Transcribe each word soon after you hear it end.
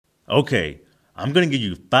Okay, I'm going to give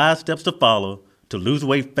you 5 steps to follow to lose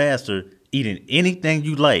weight faster eating anything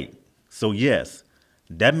you like. So yes,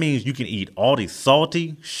 that means you can eat all the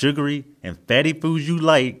salty, sugary, and fatty foods you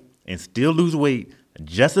like and still lose weight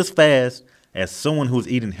just as fast as someone who's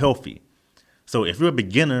eating healthy. So if you're a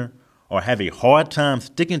beginner or have a hard time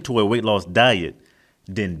sticking to a weight loss diet,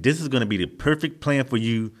 then this is going to be the perfect plan for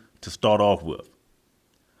you to start off with.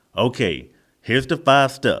 Okay, here's the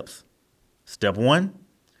 5 steps. Step 1,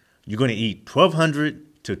 you're going to eat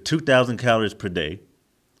 1,200 to 2,000 calories per day.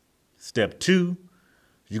 Step 2,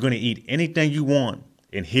 you're going to eat anything you want,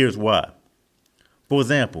 and here's why. For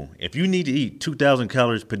example, if you need to eat 2,000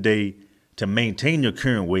 calories per day to maintain your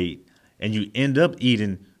current weight, and you end up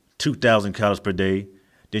eating 2,000 calories per day,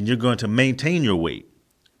 then you're going to maintain your weight.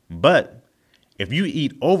 But if you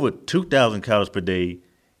eat over 2,000 calories per day,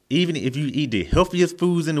 even if you eat the healthiest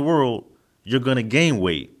foods in the world, you're going to gain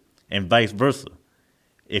weight, and vice versa.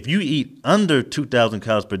 If you eat under 2,000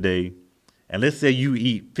 calories per day, and let's say you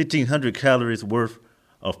eat 1,500 calories worth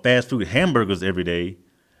of fast food hamburgers every day,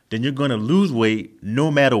 then you're going to lose weight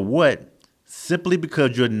no matter what, simply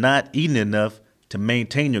because you're not eating enough to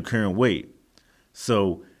maintain your current weight.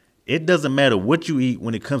 So it doesn't matter what you eat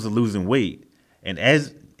when it comes to losing weight. And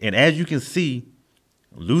as you can see,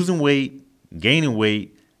 losing weight, gaining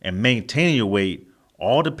weight, and maintaining your weight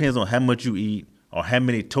all depends on how much you eat or how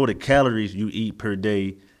many total calories you eat per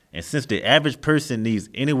day. And since the average person needs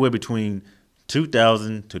anywhere between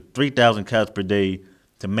 2,000 to 3,000 calories per day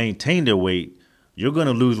to maintain their weight, you're going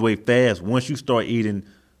to lose weight fast once you start eating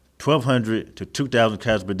 1,200 to 2,000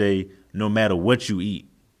 calories per day, no matter what you eat.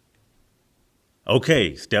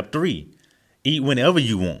 Okay, step 3, eat whenever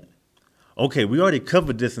you want. Okay, we already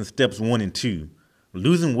covered this in steps 1 and 2.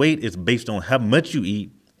 Losing weight is based on how much you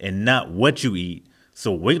eat and not what you eat.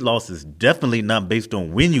 So weight loss is definitely not based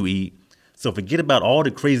on when you eat. So forget about all the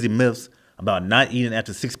crazy myths about not eating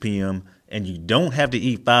after 6 p.m. and you don't have to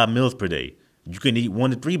eat 5 meals per day. You can eat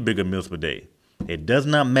 1 to 3 bigger meals per day. It does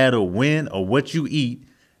not matter when or what you eat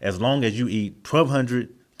as long as you eat 1,200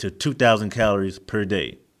 to 2,000 calories per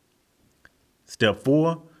day. Step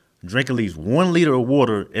 4, drink at least 1 liter of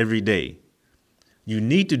water every day. You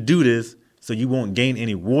need to do this so you won't gain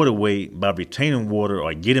any water weight by retaining water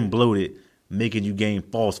or getting bloated, making you gain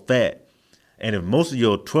false fat. And if most of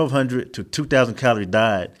your 1,200 to 2,000 calorie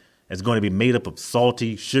diet is going to be made up of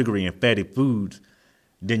salty, sugary, and fatty foods,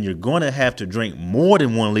 then you're going to have to drink more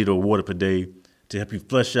than 1 liter of water per day to help you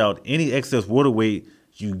flush out any excess water weight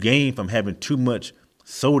you gain from having too much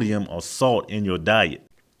sodium or salt in your diet.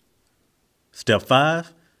 Step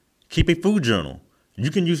 5, keep a food journal.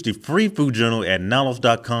 You can use the free food journal at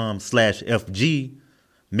NowLoss.com/FG,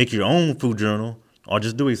 make your own food journal, or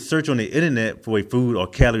just do a search on the internet for a food or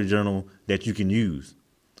calorie journal that you can use.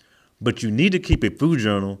 But you need to keep a food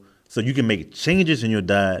journal so you can make changes in your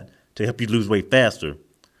diet to help you lose weight faster.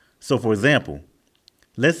 So for example,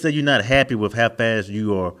 let's say you're not happy with how fast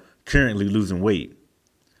you are currently losing weight.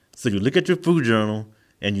 So you look at your food journal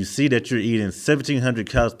and you see that you're eating 1,700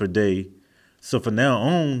 calories per day. So from now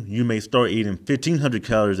on, you may start eating 1,500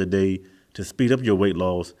 calories a day to speed up your weight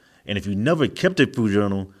loss. And if you never kept a food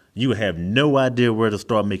journal, you have no idea where to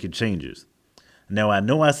start making changes. Now, I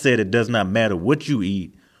know I said it does not matter what you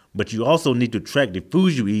eat, but you also need to track the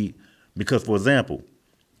foods you eat because, for example,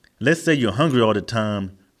 let's say you're hungry all the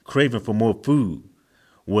time, craving for more food.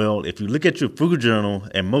 Well, if you look at your food journal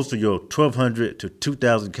and most of your 1,200 to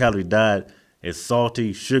 2,000 calorie diet is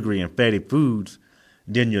salty, sugary, and fatty foods,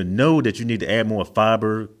 then you'll know that you need to add more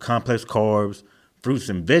fiber, complex carbs, fruits,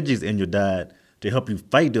 and veggies in your diet to help you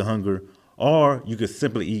fight the hunger, or you could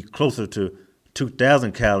simply eat closer to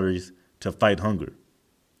 2,000 calories to fight hunger.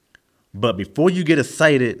 But before you get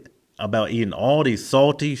excited about eating all these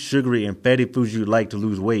salty, sugary, and fatty foods you like to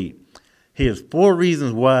lose weight, here's 4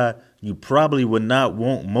 reasons why you probably would not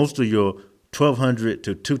want most of your 1,200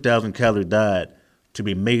 to 2,000 calorie diet to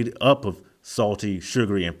be made up of salty,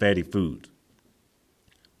 sugary, and fatty foods.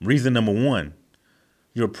 Reason number 1,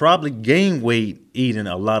 you'll probably gain weight eating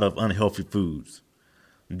a lot of unhealthy foods.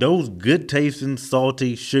 Those good tasting,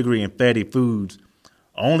 salty, sugary, and fatty foods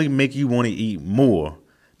only make you want to eat more.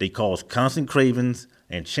 They cause constant cravings,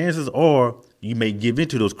 and chances are you may give in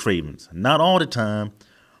to those cravings. Not all the time,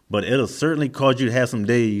 but it'll certainly cause you to have some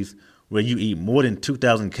days where you eat more than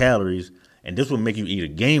 2,000 calories, and this will make you either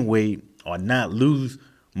gain weight or not lose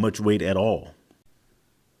much weight at all.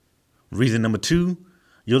 Reason number 2,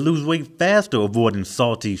 you'll lose weight faster avoiding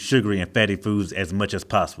salty, sugary, and fatty foods as much as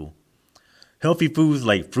possible. Healthy foods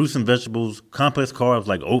like fruits and vegetables, complex carbs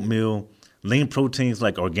like oatmeal, lean proteins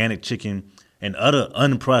like organic chicken, and other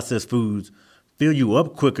unprocessed foods fill you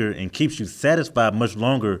up quicker and keeps you satisfied much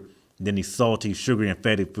longer than these salty, sugary, and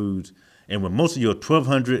fatty foods. And when most of your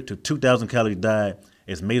 1,200 to 2,000 calorie diet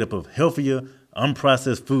is made up of healthier,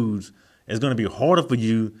 unprocessed foods, it's going to be harder for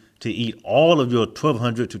you to eat all of your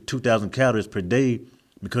 1,200 to 2,000 calories per day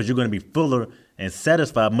because you're going to be fuller and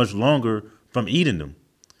satisfied much longer from eating them.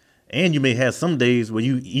 And you may have some days where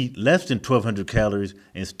you eat less than 1,200 calories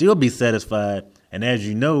and still be satisfied. And as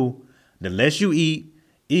you know, the less you eat,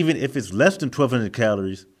 even if it's less than 1,200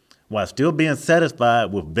 calories, while still being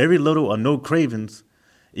satisfied with very little or no cravings,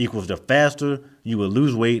 equals the faster you will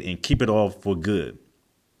lose weight and keep it off for good.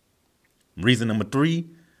 Reason number 3,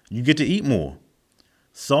 you get to eat more.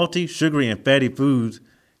 Salty, sugary, and fatty foods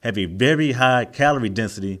have a very high calorie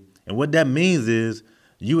density, and what that means is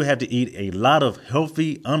you have to eat a lot of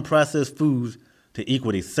healthy, unprocessed foods to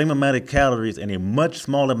equal the same amount of calories and a much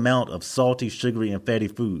smaller amount of salty, sugary, and fatty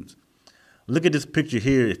foods. Look at this picture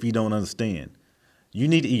here if you don't understand. You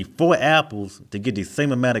need to eat 4 apples to get the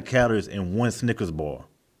same amount of calories in 1 Snickers bar.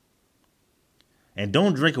 And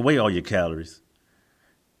don't drink away all your calories.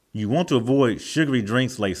 You want to avoid sugary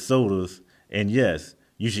drinks like sodas, and yes,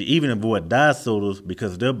 you should even avoid diet sodas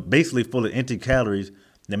because they're basically full of empty calories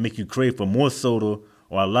that make you crave for more soda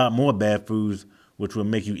or a lot more bad foods, which will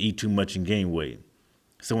make you eat too much and gain weight.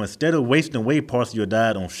 So instead of wasting away parts of your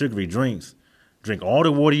diet on sugary drinks, drink all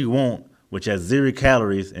the water you want, which has 0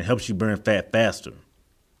 calories and helps you burn fat faster.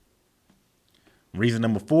 Reason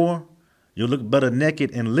number 4, you'll look better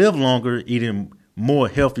naked and live longer eating more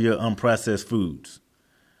healthier, unprocessed foods.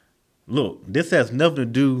 Look, this has nothing to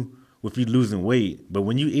do with you losing weight, but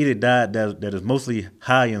when you eat a diet that is mostly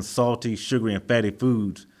high in salty, sugary, and fatty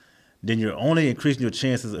foods, then you're only increasing your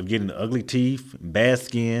chances of getting ugly teeth, bad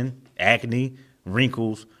skin, acne,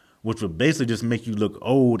 wrinkles, which will basically just make you look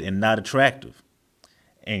old and not attractive.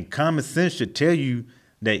 And common sense should tell you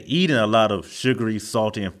that eating a lot of sugary,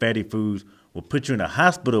 salty, and fatty foods will put you in a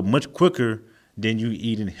hospital much quicker than you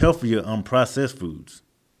eating healthier, unprocessed foods.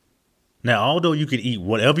 Now, although you can eat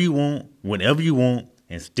whatever you want, whenever you want,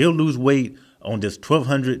 and still lose weight on this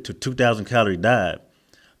 1,200 to 2,000 calorie diet,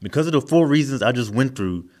 because of the 4 reasons I just went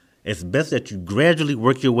through, it's best that you gradually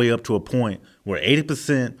work your way up to a point where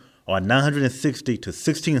 80% or 960 to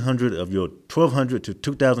 1,600 of your 1,200 to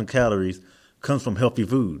 2,000 calories comes from healthy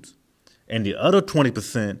foods. And the other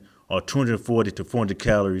 20% or 240 to 400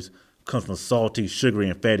 calories comes from salty, sugary,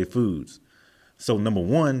 and fatty foods. So number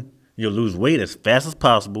 1, you'll lose weight as fast as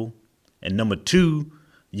possible. And number 2,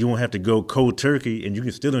 you won't have to go cold turkey and you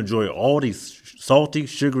can still enjoy all these salty,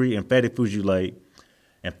 sugary, and fatty foods you like.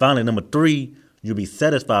 And finally, number 3, you'll be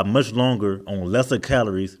satisfied much longer on lesser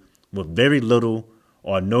calories with very little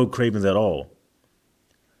or no cravings at all.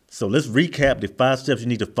 So let's recap the 5 steps you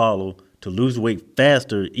need to follow to lose weight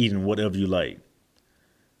faster eating whatever you like.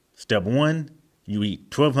 Step 1, you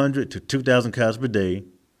eat 1,200 to 2,000 calories per day.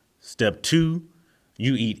 Step 2,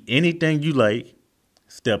 you eat anything you like.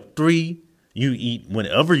 Step 3, you eat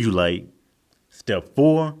whenever you like. Step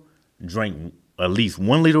 4, drink at least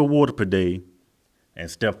 1 liter of water per day.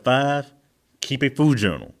 And step 5, keep a food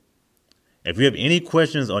journal. If you have any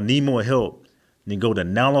questions or need more help, then go to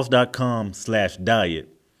NowLoss.com/diet.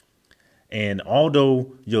 And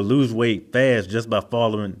although you'll lose weight fast just by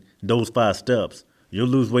following those 5 steps, you'll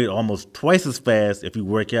lose weight almost twice as fast if you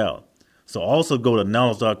work out. So also go to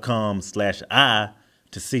NowLoss.com/I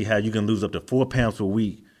to see how you can lose up to 4 pounds per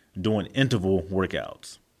week doing interval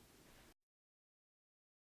workouts.